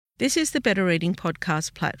This is the Better Reading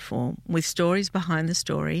podcast platform with stories behind the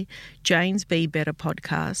story, Jane's Be Better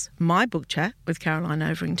podcast, my book chat with Caroline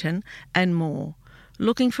Overington, and more.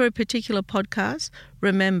 Looking for a particular podcast?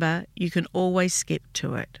 Remember, you can always skip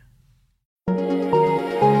to it.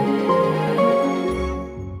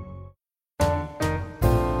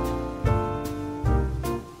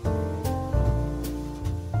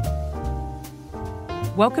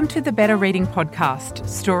 Welcome to the Better Reading podcast,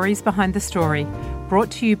 Stories Behind the Story,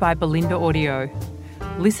 brought to you by Belinda Audio.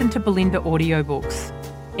 Listen to Belinda audiobooks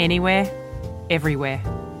anywhere, everywhere.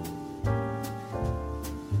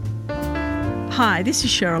 Hi, this is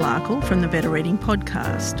Cheryl Arkle from the Better Reading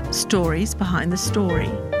podcast, Stories Behind the Story.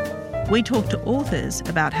 We talk to authors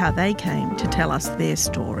about how they came to tell us their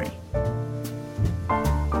story.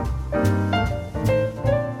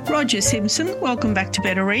 Roger Simpson, welcome back to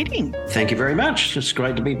Better Reading. Thank you very much. It's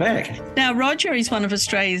great to be back. Now, Roger is one of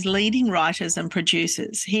Australia's leading writers and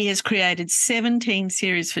producers. He has created 17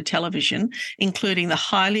 series for television, including the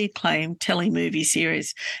highly acclaimed telemovie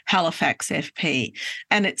series Halifax FP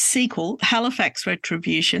and its sequel, Halifax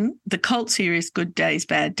Retribution, the cult series Good Days,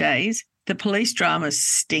 Bad Days, the police drama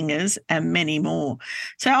Stingers, and many more.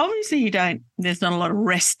 So obviously there's not a lot of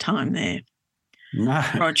rest time there. No.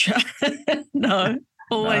 Roger. No.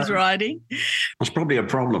 Always writing. It's probably a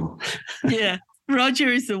problem. Yeah. Roger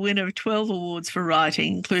is the winner of 12 awards for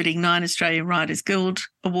writing, including 9 Australian Writers Guild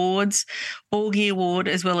Awards, Augie Award,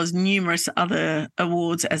 as well as numerous other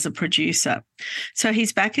awards as a producer. So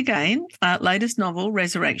he's back again. Latest novel,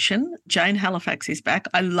 Resurrection. Jane Halifax is back.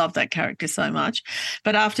 I love that character so much.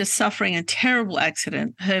 But after suffering a terrible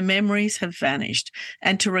accident, her memories have vanished.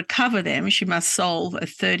 And to recover them, she must solve a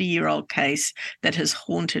 30-year-old case that has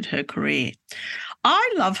haunted her career.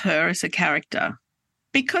 I love her as a character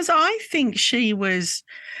because I think she was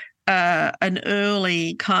an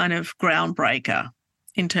early kind of groundbreaker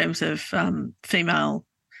in terms of female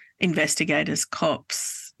investigators,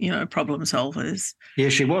 cops, problem solvers. Yeah,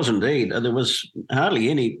 she was indeed. There was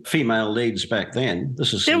hardly any female leads back then.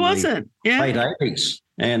 This is there wasn't, late 80s,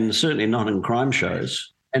 and certainly not in crime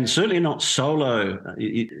shows. And certainly not solo.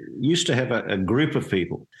 You used to have a group of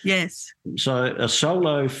people. Yes. So a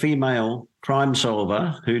solo female crime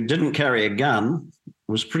solver who didn't carry a gun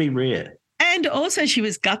was pretty rare. And also she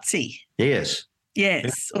was gutsy. Yes.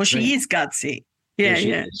 Yes. Or she is gutsy. Yeah.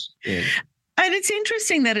 Yeah. And it's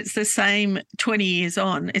interesting that it's the same 20 years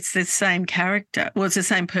on. It's the same character. Well, it's the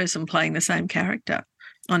same person playing the same character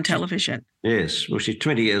on television. Yes. Well, she's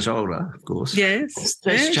 20 years older, of course. Yes.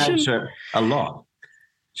 That's changed her a lot.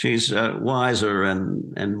 She's wiser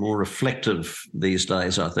and more reflective these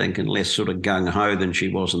days, I think, and less sort of gung-ho than she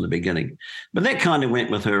was in the beginning. But that kind of went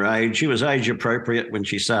with her age. She was age appropriate when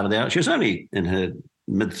she started out. She was only in her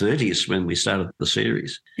mid-30s when we started the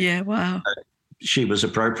series. Yeah, wow. She was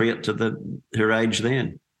appropriate to her age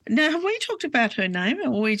then. Now, have we talked about her name, or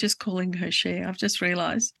are we just calling her she? I've just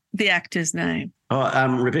realised the actor's name.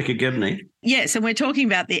 Oh, Rebecca Gibney. Yes, and we're talking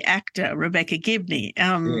about the actor, Rebecca Gibney,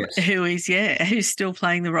 yes. who's still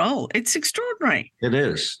playing the role. It's extraordinary. It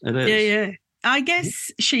is. Yeah. I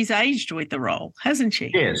guess she's aged with the role, hasn't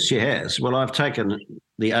she? Yes, she has. Well, I've taken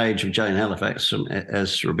the age of Jane Halifax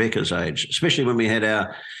as Rebecca's age, especially when we had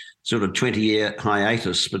our sort of 20-year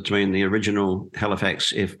hiatus between the original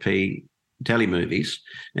Halifax FP telemovies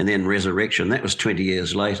and then Resurrection. That was 20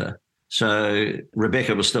 years later. So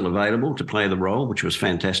Rebecca was still available to play the role, which was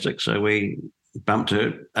fantastic. So we bumped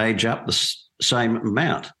her age up the same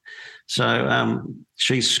amount. So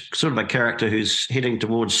she's sort of a character who's heading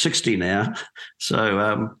towards 60 now.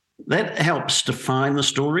 So that helps define the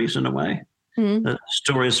stories in a way. Mm. The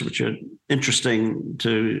stories which are interesting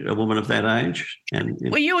to a woman of that age. And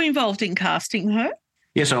were you involved in casting her?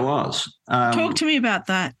 Yes, I was. Talk to me about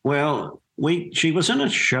that. Well, she was in a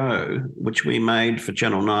show which we made for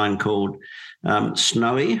Channel 9 called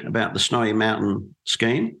Snowy, about the Snowy Mountain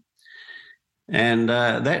scheme. And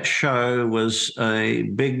that show was a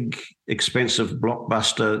big, expensive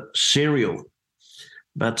blockbuster serial.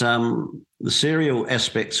 But the serial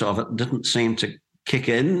aspects of it didn't seem to kick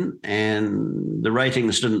in, and the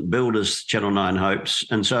ratings didn't build as Channel 9 hopes.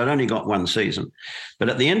 And so it only got one season. But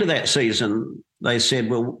at the end of that season, they said,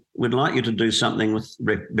 well, we'd like you to do something with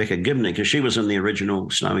Rebecca Gibney because she was in the original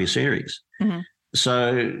Snowy series. Mm-hmm.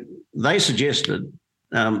 So they suggested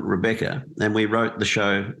Rebecca, and we wrote the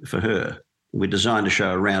show for her. We designed a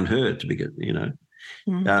show around her to begin,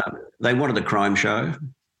 Mm-hmm. They wanted a crime show.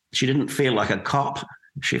 She didn't feel like a cop.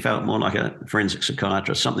 She felt more like a forensic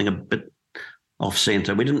psychiatrist, something a bit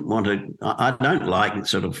off-centre. We didn't want to – I don't like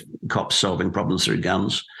sort of cops solving problems through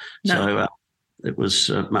guns. No. So it was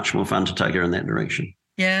much more fun to take her in that direction.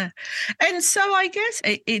 Yeah. And so I guess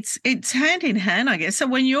it's hand in hand, I guess. So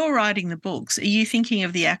when you're writing the books, are you thinking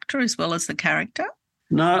of the actor as well as the character?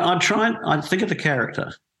 No, I think of the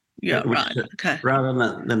character. Yeah, right. Okay.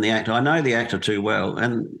 Rather than the actor. I know the actor too well,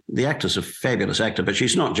 and the actor's a fabulous actor, but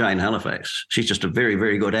she's not Jane Halifax. She's just a very,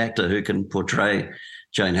 very good actor who can portray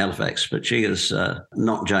Jane Halifax, but she is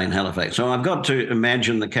not Jane Halifax. So I've got to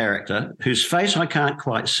imagine the character whose face I can't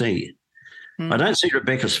quite see. I don't see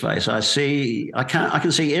Rebecca's face. I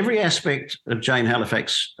can see every aspect of Jane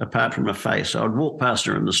Halifax apart from her face. I'd walk past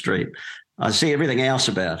her in the street. I see everything else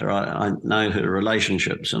about her. I know her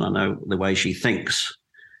relationships, and I know the way she thinks,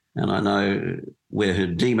 and I know where her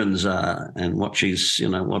demons are and what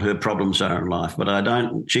what her problems are in life. But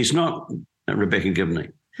she's not Rebecca Gibney.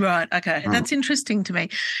 Right. Okay. That's interesting to me.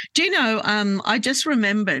 Do you know, I just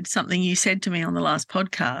remembered something you said to me on the last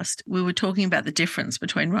podcast. We were talking about the difference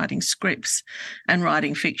between writing scripts and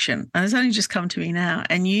writing fiction. And it's only just come to me now.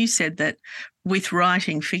 And you said that with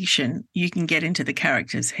writing fiction, you can get into the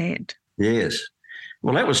character's head. Yes.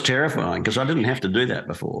 Well, that was terrifying because I didn't have to do that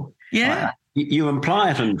before. Yeah. You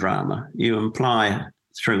imply it in drama. You imply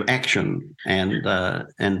through action and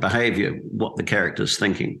behaviour what the character's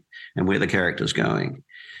thinking and where the character's going.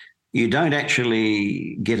 You don't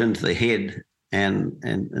actually get into the head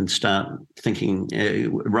and start thinking,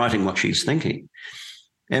 writing what she's thinking.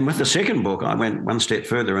 And with the second book, I went one step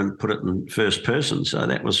further and put it in first person. So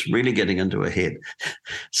that was really getting into her head.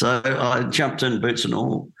 So I jumped in boots and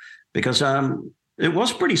all because it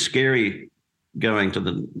was pretty scary going to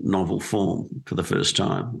the novel form for the first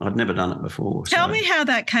time. I'd never done it before. Tell me how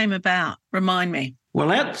that came about. Remind me. Well,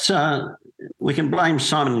 that's we can blame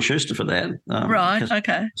Simon & Schuster for that. Right,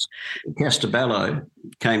 okay. Castabello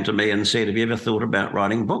came to me and said, have you ever thought about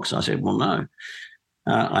writing books? I said, well, no,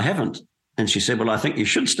 I haven't. And she said, well, I think you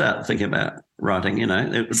should start thinking about writing,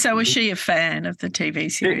 So was she a fan of the TV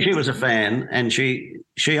series? She was a fan, and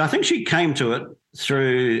I think she came to it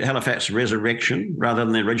through Halifax Resurrection rather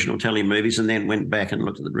than the original telly movies, and then went back and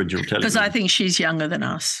looked at the original telly Because I think she's younger than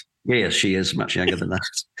us. Yes, she is much younger than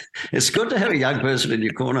us. It's good to have a young person in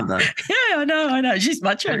your corner, though. Yeah, I know. She's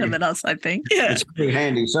much younger than us, I think. Yeah. It's pretty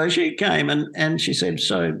handy. So she came and she said,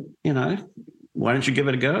 so, why don't you give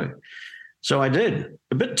it a go? So I did.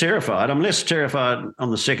 A bit terrified. I'm less terrified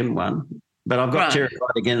on the second one, but I've got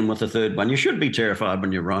terrified again with the third one. You should be terrified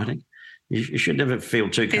when you're writing. You should never feel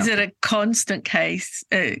too comfortable. Is it a constant case,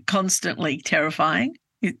 constantly terrifying?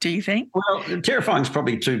 Do you think? Well, terrifying is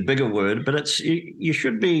probably too big a word, but you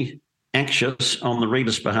should be anxious on the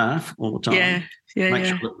reader's behalf all the time. Yeah. Make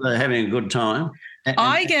sure that they're having a good time.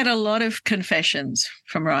 I get a lot of confessions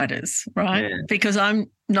from writers, right? Yeah. Because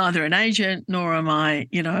I'm neither an agent nor am I,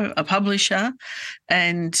 a publisher,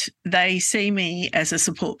 and they see me as a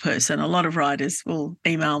support person. A lot of writers will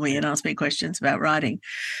email me and ask me questions about writing.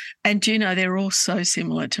 And they're all so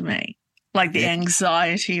similar to me. Like the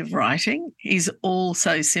anxiety of writing is all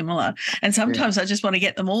so similar. And sometimes I just want to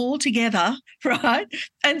get them all together, right?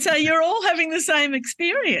 And so you're all having the same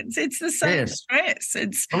experience. It's the same stress.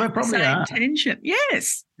 It's the same tension.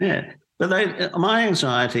 Yes. Yeah. But my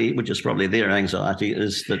anxiety, which is probably their anxiety,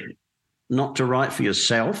 is that not to write for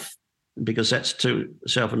yourself because that's too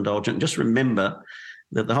self-indulgent. Just remember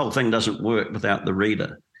that the whole thing doesn't work without the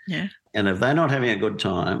reader. Yeah. And if they're not having a good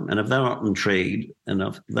time, and if they're not intrigued, and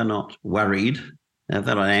if they're not worried, and if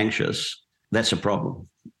they're not anxious, that's a problem.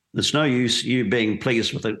 There's no use you being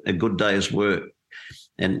pleased with a good day's work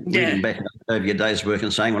and reading back over your day's work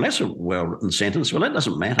and saying, well, that's a well-written sentence. Well, that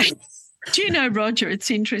doesn't matter. Do you know, Roger,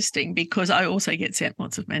 it's interesting because I also get sent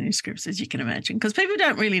lots of manuscripts, as you can imagine, because people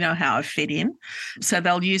don't really know how I fit in. So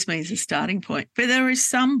they'll use me as a starting point. But there are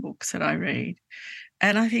some books that I read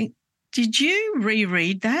and I think, did you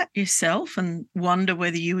reread that yourself and wonder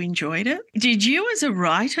whether you enjoyed it? Did you as a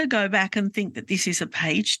writer go back and think that this is a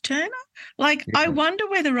page turner? I wonder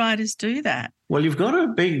whether writers do that. Well, you've got to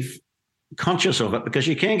be conscious of it because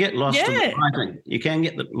you can get lost in the writing. You can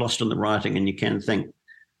get lost in the writing and you can think,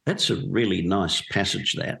 that's a really nice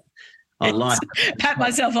passage that. I like it. Pat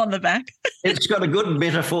myself on the back. It's got a good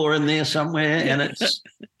metaphor in there somewhere and it's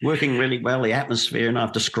working really well, the atmosphere, and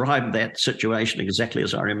I've described that situation exactly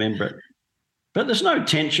as I remember it. But there's no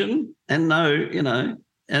tension and no,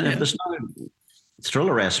 if there's no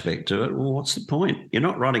thriller aspect to it, well, what's the point? You're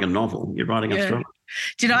not writing a novel, you're writing a thriller.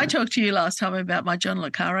 Did I talk to you last time about my John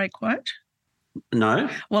le Carre quote? No.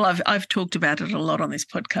 Well, I've talked about it a lot on this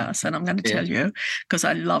podcast, and I'm going to tell you because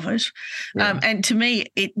I love it. Yeah. And to me,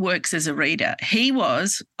 it works as a reader.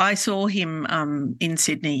 I saw him in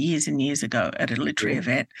Sydney years and years ago at a literary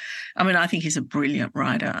event. I mean, I think he's a brilliant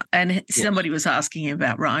writer. And somebody was asking him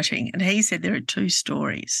about writing, and he said there are two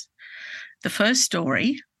stories. the first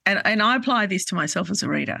story, and I apply this to myself as a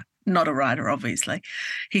reader, not a writer, obviously.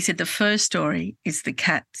 He said the first story is the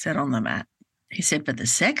cat sat on the mat. He said, but the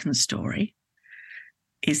second story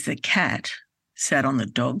is the cat sat on the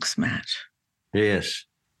dog's mat. Yes.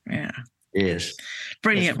 Yeah. Yes.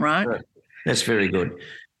 Brilliant, right? That's very good.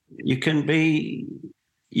 You can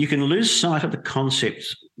lose sight of the concept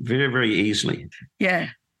very, very easily. Yeah.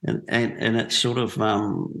 And it's sort of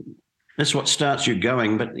that's what starts you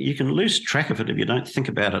going, but you can lose track of it if you don't think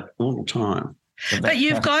about it all the time. But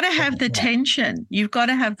you've got to have the tension. You've got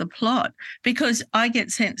to have the plot, because I get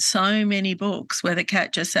sent so many books where the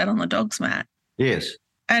cat just sat on the dog's mat. Yes.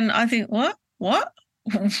 And I think, what?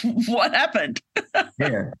 What happened?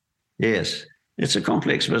 Yeah. Yes. It's a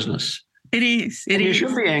complex business. It is. You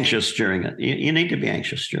should be anxious during it. You need to be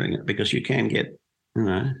anxious during it, because you can get,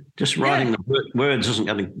 just writing the words isn't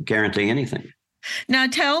going to guarantee anything. Now,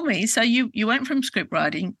 tell me, so you went from script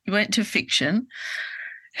writing, you went to fiction.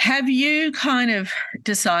 Have you kind of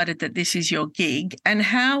decided that this is your gig, and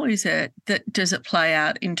how is it does it play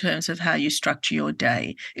out in terms of how you structure your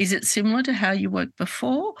day? Is it similar to how you worked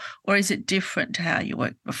before, or is it different to how you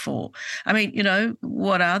worked before? I mean,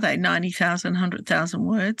 what are they? 90,000, 100,000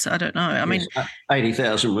 words? I don't know. I mean,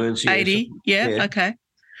 80,000 words. Yes. 80. Yeah. Okay.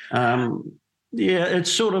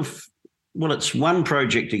 It's sort of, it's one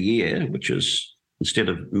project a year, which is instead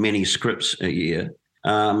of many scripts a year.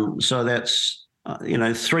 So that's,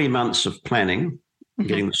 3 months of planning,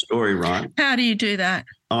 getting the story right. How do you do that?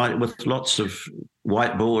 With lots of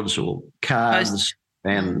whiteboards or cards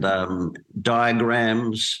and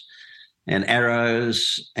diagrams and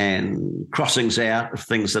arrows and crossings out of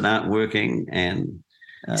things that aren't working. And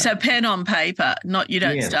so pen on paper, you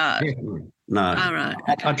don't start. Definitely. No. All right.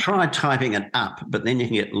 Okay. I tried typing it up, but then you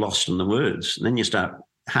can get lost in the words. And then you start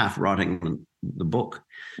half writing the book.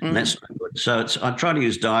 And that's not good. So I try to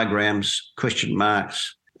use diagrams, question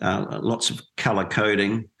marks, lots of colour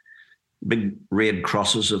coding, big red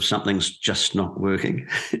crosses if something's just not working.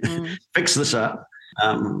 Fix this up.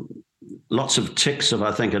 Lots of ticks if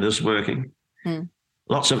I think it is working.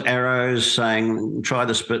 Lots of arrows saying, try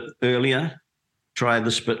this bit earlier, try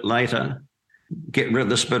this bit later, get rid of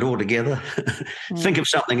this bit altogether, think of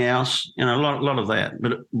something else, a lot of that.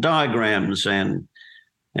 But diagrams and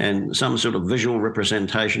some sort of visual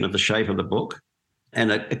representation of the shape of the book,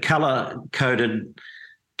 and a colour-coded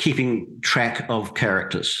keeping track of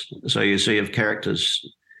characters. So you see if characters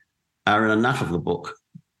are in enough of the book,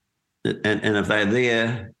 and if they're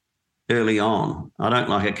there early on. I don't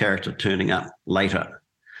like a character turning up later,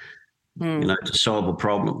 to solve a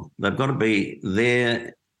problem. They've got to be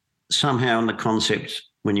there somehow in the concept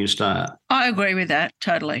when you start. I agree with that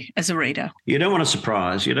totally as a reader. You don't want a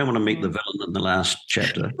surprise. You don't want to meet the villain in the last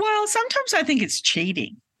chapter. Well, sometimes I think it's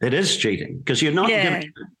cheating. It is cheating, because you're not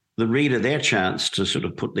giving the reader their chance to sort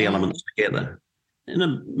of put the elements together. In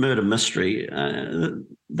a murder mystery,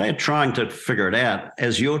 they're trying to figure it out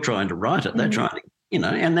as you're trying to write it. They're trying to,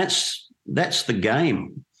 and that's the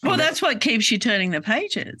game. Well, that's what keeps you turning the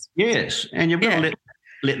pages. Yes, and you've got to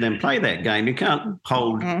let them play that game. You can't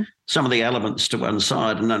hold some of the elements to one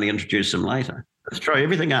side and only introduce them later. Throw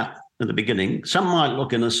everything up at the beginning. Some might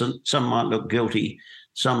look innocent, some might look guilty,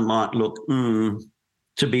 some might look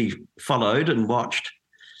to be followed and watched.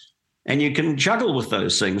 And you can juggle with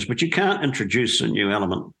those things, but you can't introduce a new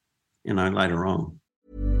element, later on.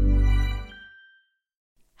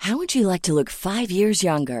 How would you like to look 5 years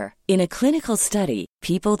younger? In a clinical study,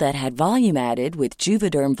 people that had volume added with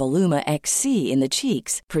Juvederm Voluma XC in the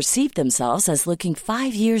cheeks perceived themselves as looking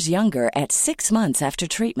 5 years younger at 6 months after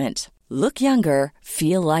treatment. Look younger,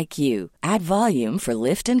 feel like you. Add volume for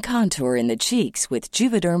lift and contour in the cheeks with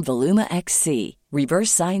Juvederm Voluma XC.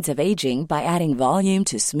 Reverse signs of aging by adding volume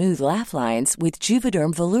to smooth laugh lines with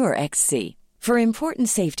Juvederm Volure XC. For important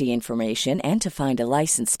safety information and to find a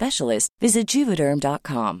licensed specialist, visit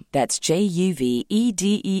Juvederm.com. That's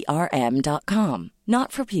JUVEDERM.com.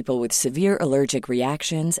 Not for people with severe allergic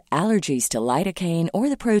reactions, allergies to lidocaine, or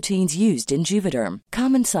the proteins used in Juvederm.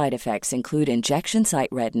 Common side effects include injection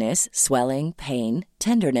site redness, swelling, pain,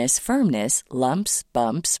 tenderness, firmness, lumps,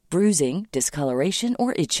 bumps, bruising, discoloration,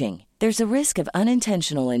 or itching. There's a risk of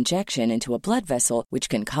unintentional injection into a blood vessel, which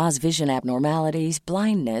can cause vision abnormalities,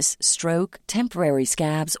 blindness, stroke, temporary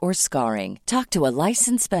scabs, or scarring. Talk to a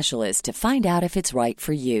licensed specialist to find out if it's right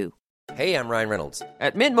for you. Hey, I'm Ryan Reynolds.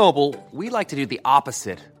 At Mint Mobile, we like to do the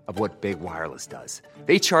opposite of what Big Wireless does.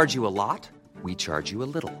 They charge you a lot, we charge you a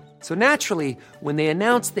little. So naturally, when they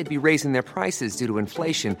announced they'd be raising their prices due to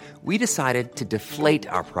inflation, we decided to deflate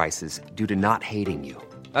our prices due to not hating you.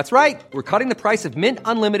 That's right. We're cutting the price of Mint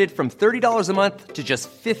Unlimited from $30 a month to just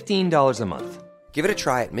 $15 a month. Give it a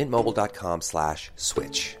try at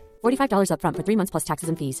mintmobile.com/switch. $45 up front for 3 months plus taxes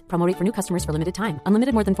and fees. Promo rate for new customers for limited time.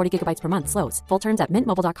 Unlimited more than 40 gigabytes per month. Slows full terms at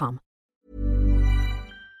mintmobile.com.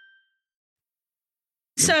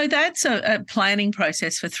 So that's a planning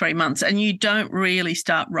process for 3 months, and you don't really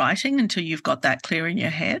start writing until you've got that clear in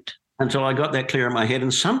your head? Until I got that clear in my head.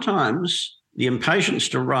 And sometimes the impatience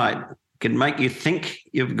to write can make you think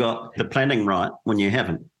you've got the planning right when you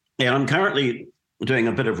haven't. And I'm currently doing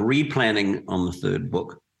a bit of replanning on the third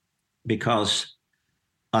book because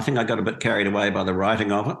I think I got a bit carried away by the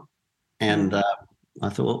writing of it. And I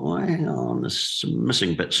thought, well, hang on, there's some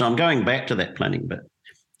missing bits. So I'm going back to that planning bit.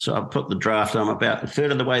 So I've put the draft, I'm about a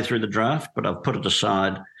third of the way through the draft, but I've put it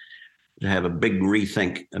aside to have a big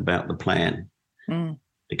rethink about the plan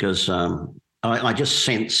because I just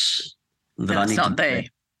sense that I need not to. there.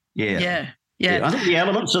 Yeah. Yeah. I think the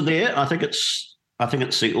elements are there. I think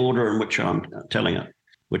it's the order in which I'm telling it,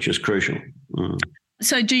 which is crucial.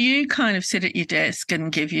 So do you kind of sit at your desk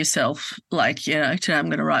and give yourself like, you know, today I'm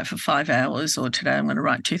going to write for 5 hours, or today I'm going to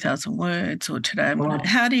write 2,000 words, or today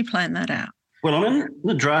how do you plan that out? Well, I'm in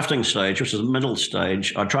the drafting stage, which is the middle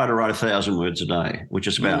stage. I try to write 1,000 words a day, which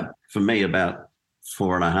is for me, about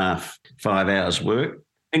 4.5, 5 hours work,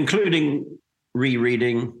 including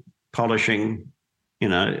rereading, polishing. You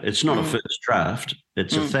know, it's not a first draft.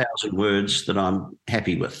 It's 1,000 words that I'm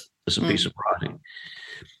happy with as a piece of writing.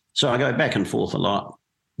 So I go back and forth a lot,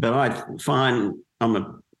 but I find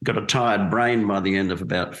got a tired brain by the end of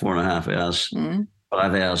about 4.5 hours,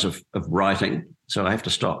 5 hours of writing. So I have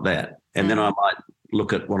to stop that. And then I might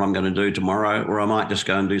look at what I'm going to do tomorrow, or I might just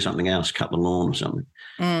go and do something else, cut the lawn or something.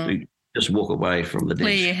 Just walk away from the desk.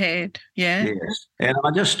 Clear your head, yeah. Yes. And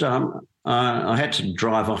I just, I had to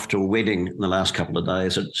drive off to a wedding in the last couple of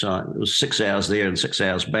days. So it was 6 hours there and 6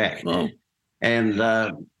 hours back. Oh. And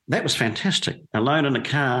that was fantastic. Alone in a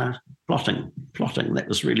car, plotting. That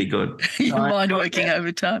was really good. Your mind working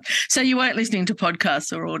overtime. So you weren't listening to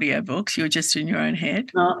podcasts or audiobooks. You were just in your own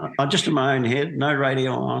head? No, just in my own head. No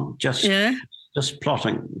radio on. Just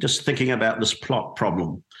plotting. Just thinking about this plot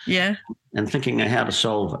problem. Yeah. And thinking of how to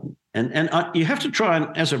solve it. And you have to try and,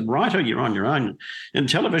 as a writer, you're on your own. In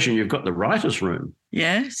television, you've got the writer's room.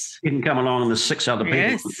 Yes. You can come along and there's 6 other people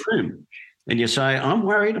in the room. And you say, I'm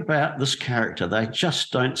worried about this character. They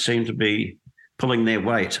just don't seem to be pulling their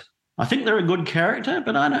weight. I think they're a good character,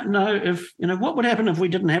 but I don't know if, what would happen if we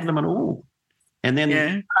didn't have them at all? And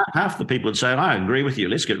then half the people would say, I agree with you.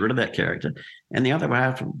 Let's get rid of that character. And the other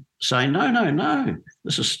half would say, no.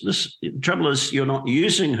 The trouble is you're not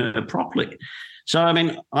using her properly. So, I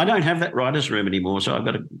don't have that writer's room anymore, so I've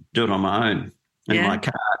got to do it on my own in my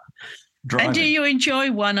car. Driving. And do you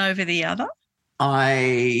enjoy one over the other?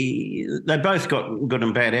 They both got good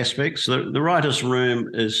and bad aspects. The writer's room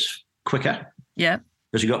is quicker. Yeah.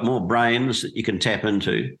 Because you've got more brains that you can tap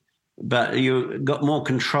into, but you've got more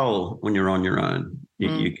control when you're on your own.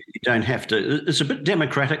 You don't have to. It's a bit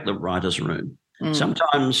democratic, the writer's room.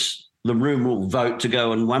 Sometimes the room will vote to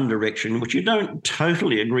go in one direction, which you don't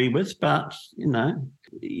totally agree with, but,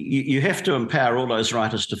 you have to empower all those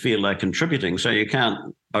writers to feel they're contributing, so you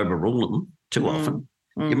can't overrule them too often.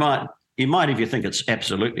 You might, if you think it's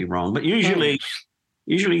absolutely wrong, but usually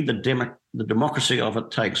the democracy of it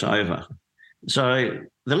takes over. So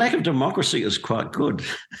the lack of democracy is quite good.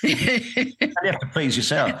 You have to please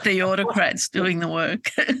yourself. The autocrats doing the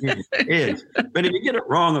work. Yes. But if you get it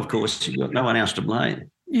wrong, of course, you've got no one else to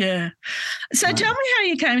blame. Yeah. So tell me how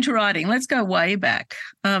you came to writing. Let's go way back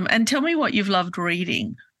and tell me what you've loved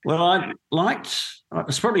reading. Well, I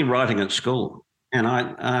was probably writing at school.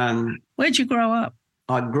 And Where'd you grow up?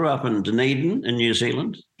 I grew up in Dunedin in New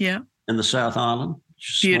Zealand. Yeah. In the South Island.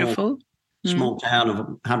 Beautiful. Small town of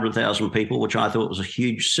 100,000 people, which I thought was a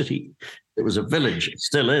huge city. It was a village. It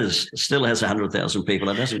still is. It still has 100,000 people.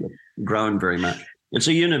 It hasn't grown very much. It's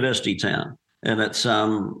a university town. And it's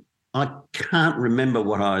I can't remember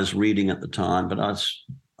what I was reading at the time, but I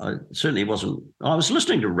certainly wasn't. I was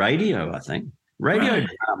listening to radio, I think. Radio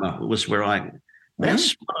drama was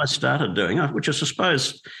that's what I started doing, which I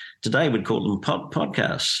suppose today we'd call them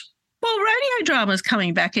podcasts. Well, radio drama is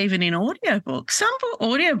coming back even in audiobooks. Some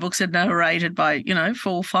audiobooks are narrated by,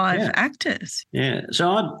 4 or 5 actors. Yeah. So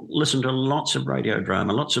I listened to lots of radio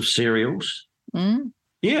drama, lots of serials.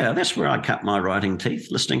 Yeah, that's where I cut my writing teeth,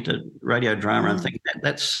 listening to radio drama and thinking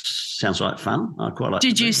that sounds like fun. I quite like.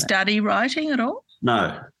 Did you study writing at all?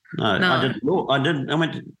 No. I did law.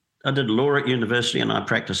 I did law at university and I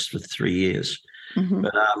practiced for 3 years.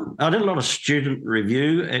 But I did a lot of student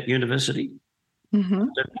review at university.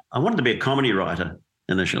 I wanted to be a comedy writer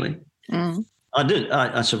initially. I did.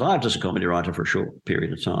 I survived as a comedy writer for a short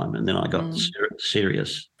period of time, and then I got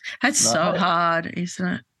serious. That's so hard, isn't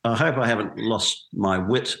it? I hope I haven't lost my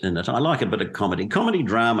wit in it. I like a bit of comedy. Comedy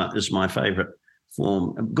drama is my favourite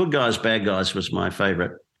form. Good Guys, Bad Guys was my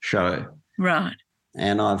favourite show. Right.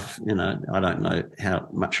 And I don't know how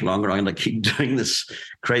much longer I'm going to keep doing this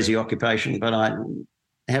crazy occupation, but I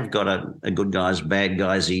have got a Good Guys, Bad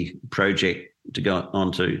Guys-y project to go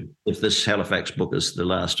on to if this Halifax book is the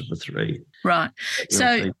last of the three. Right.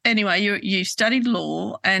 So anyway, you studied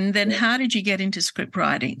law, and then how did you get into script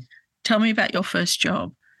writing? Tell me about your first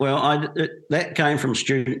job. Well, that came from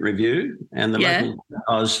Student Review, and I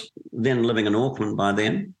was then living in Auckland by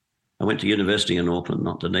then. I went to university in Auckland,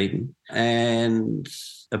 not Dunedin. And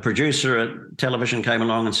a producer at television came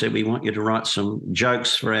along and said, we want you to write some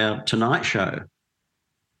jokes for our Tonight Show.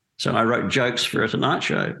 So I wrote jokes for a Tonight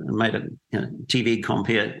Show and made a TV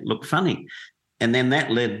compere look funny. And then that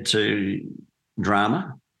led to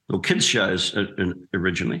drama, or kids shows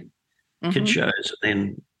originally, kids shows, and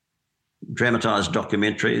then dramatised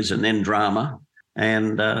documentaries, and then drama.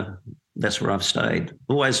 And that's where I've stayed.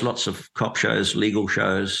 Always lots of cop shows, legal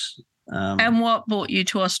shows. And what brought you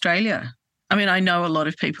to Australia? I mean, I know a lot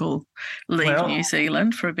of people leave New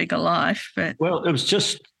Zealand for a bigger life, but... Well, it was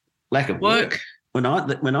just lack of work. When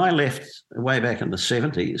I left way back in the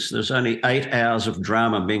 70s, there's only 8 hours of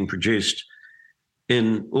drama being produced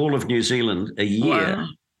in all of New Zealand a year,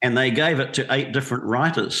 and they gave it to 8 different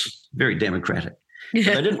writers, very democratic. Yeah.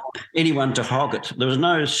 But they didn't want anyone to hog it. There was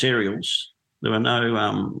no serials. There were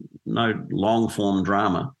no long-form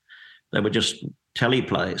drama. They were just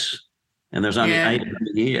teleplays. And there was only 8 of them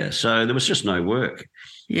a year. So there was just no work.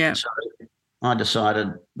 Yeah. So I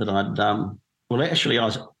decided that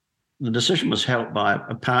the decision was helped by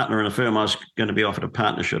a partner in a firm I was going to be offered a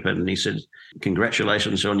partnership in. And he said,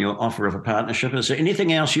 congratulations on your offer of a partnership. Is there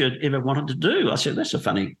anything else you'd ever wanted to do? I said, it's a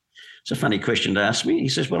funny question to ask me. He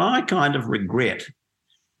says, well, I kind of regret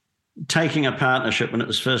taking a partnership when it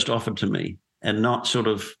was first offered to me and not sort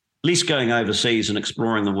of at least going overseas and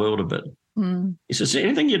exploring the world a bit. He says, is there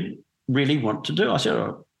anything you'd really want to do? I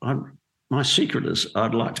said, my secret is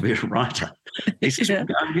I'd like to be a writer. He says, well,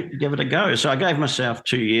 give it a go. So I gave myself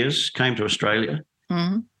 2 years, came to Australia.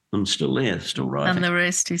 I'm still there, still writing. And the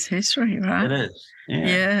rest is history, right? It is.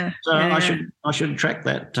 Yeah. So I should track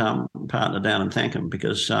that partner down and thank him,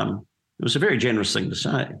 because it was a very generous thing to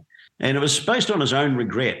say. And it was based on his own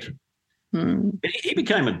regret. He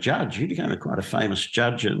became a judge. He became quite a famous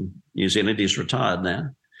judge in New Zealand. He's retired now.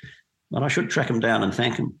 But I should track him down and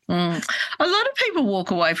thank him. A lot of people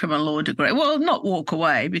walk away from a law degree. Well, not walk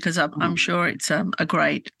away, because I'm sure it's a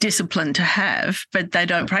great discipline to have, but they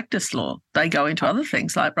don't practice law. They go into other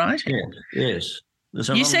things like writing. Yes.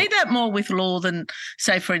 You see that more with law than,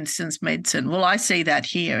 say, for instance, medicine. Well, I see that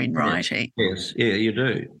here in writing. Yes, you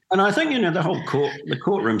do. And I think, the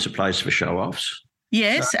courtroom's a place for show-offs.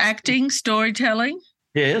 Yes, acting, storytelling.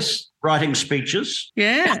 Yes, writing speeches.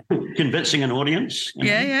 Yeah. Convincing an audience.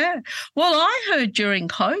 Yeah. Well, I heard during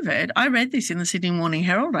COVID, I read this in the Sydney Morning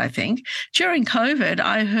Herald, I think. During COVID,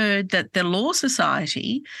 I heard that the Law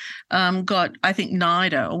Society got, I think,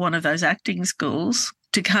 NIDA, or one of those acting schools,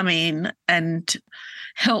 to come in and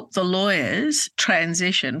help the lawyers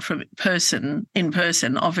transition from in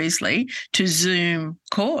person, obviously, to Zoom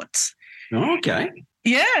courts. Okay.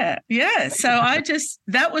 Yeah. So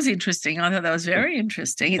that was interesting. I thought that was very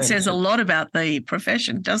interesting. It says a lot about the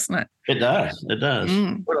profession, doesn't it? It does.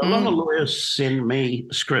 Well, a lot of lawyers send me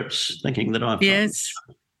scripts thinking that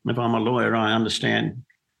if I'm a lawyer, I understand.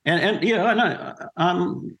 And yeah, I know.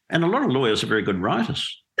 And a lot of lawyers are very good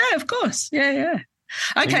writers. Yeah, of course. Yeah.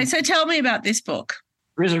 Okay, so tell me about this book.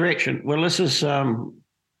 Resurrection. Well, this is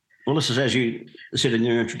as you said in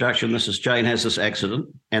your introduction, Jane has this accident,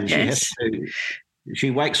 and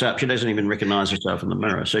she wakes up, she doesn't even recognise herself in the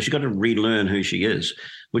mirror. So she's got to relearn who she is,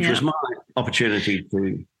 which was my opportunity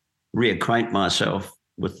to reacquaint myself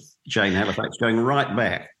with Jane Halifax, going right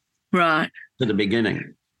back to the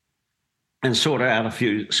beginning and sort out a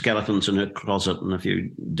few skeletons in her closet and a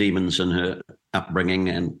few demons in her upbringing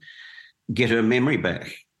and get her memory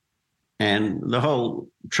back. And the whole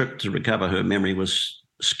trip to recover her memory was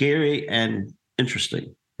scary and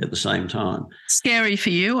interesting at the same time. Scary for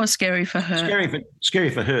you or scary for her? Scary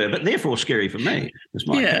for her, but therefore scary for me. It's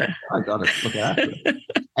my character. I got to look after it.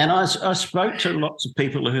 And I spoke to lots of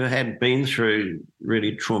people who had been through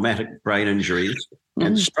really traumatic brain injuries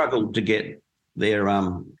and struggled to get their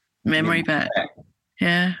memory back.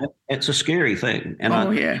 Yeah. It's a scary thing. And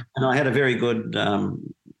I had a very good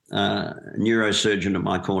neurosurgeon in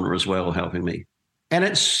my corner as well helping me. And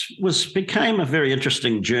it became a very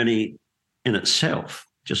interesting journey in itself.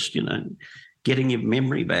 Just, getting your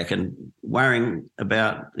memory back and worrying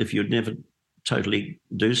about if you'd never totally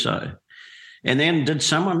do so. And then did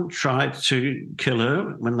someone try to kill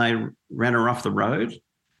her when they ran her off the road?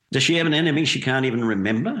 Does she have an enemy she can't even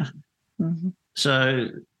remember? Mm-hmm. So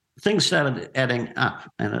things started adding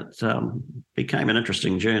up, and it became an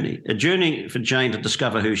interesting journey. A journey for Jane to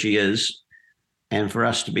discover who she is, and for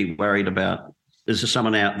us to be worried about, is there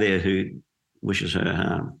someone out there who wishes her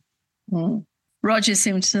harm? Mm. Roger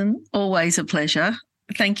Simpson, always a pleasure.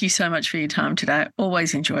 Thank you so much for your time today.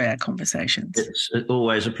 Always enjoy our conversations. It's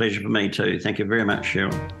always a pleasure for me too. Thank you very much,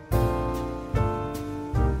 Cheryl.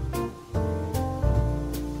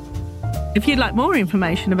 If you'd like more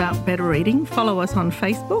information about Better Reading, follow us on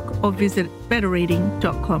Facebook or visit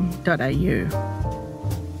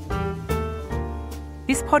betterreading.com.au.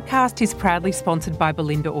 This podcast is proudly sponsored by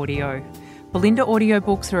Belinda Audio. Belinda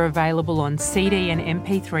audiobooks are available on CD and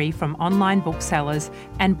MP3 from online booksellers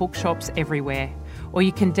and bookshops everywhere, or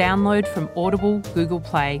you can download from Audible, Google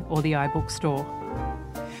Play or the iBook Store.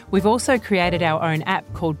 We've also created our own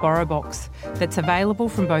app called BorrowBox that's available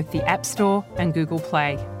from both the App Store and Google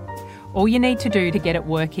Play. All you need to do to get it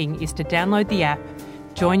working is to download the app,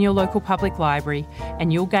 join your local public library,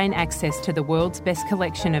 and you'll gain access to the world's best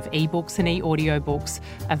collection of ebooks and e-audiobooks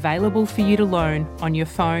available for you to loan on your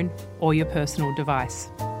phone or your personal device.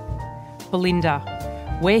 Belinda,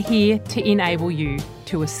 we're here to enable you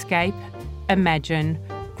to escape, imagine,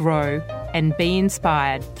 grow, and be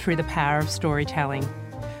inspired through the power of storytelling.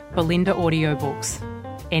 Belinda Audiobooks.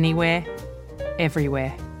 Anywhere,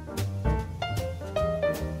 everywhere.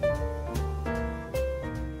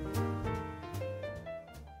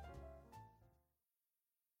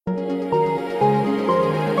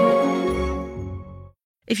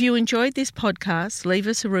 If you enjoyed this podcast, leave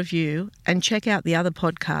us a review and check out the other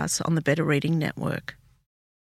podcasts on the Better Reading Network.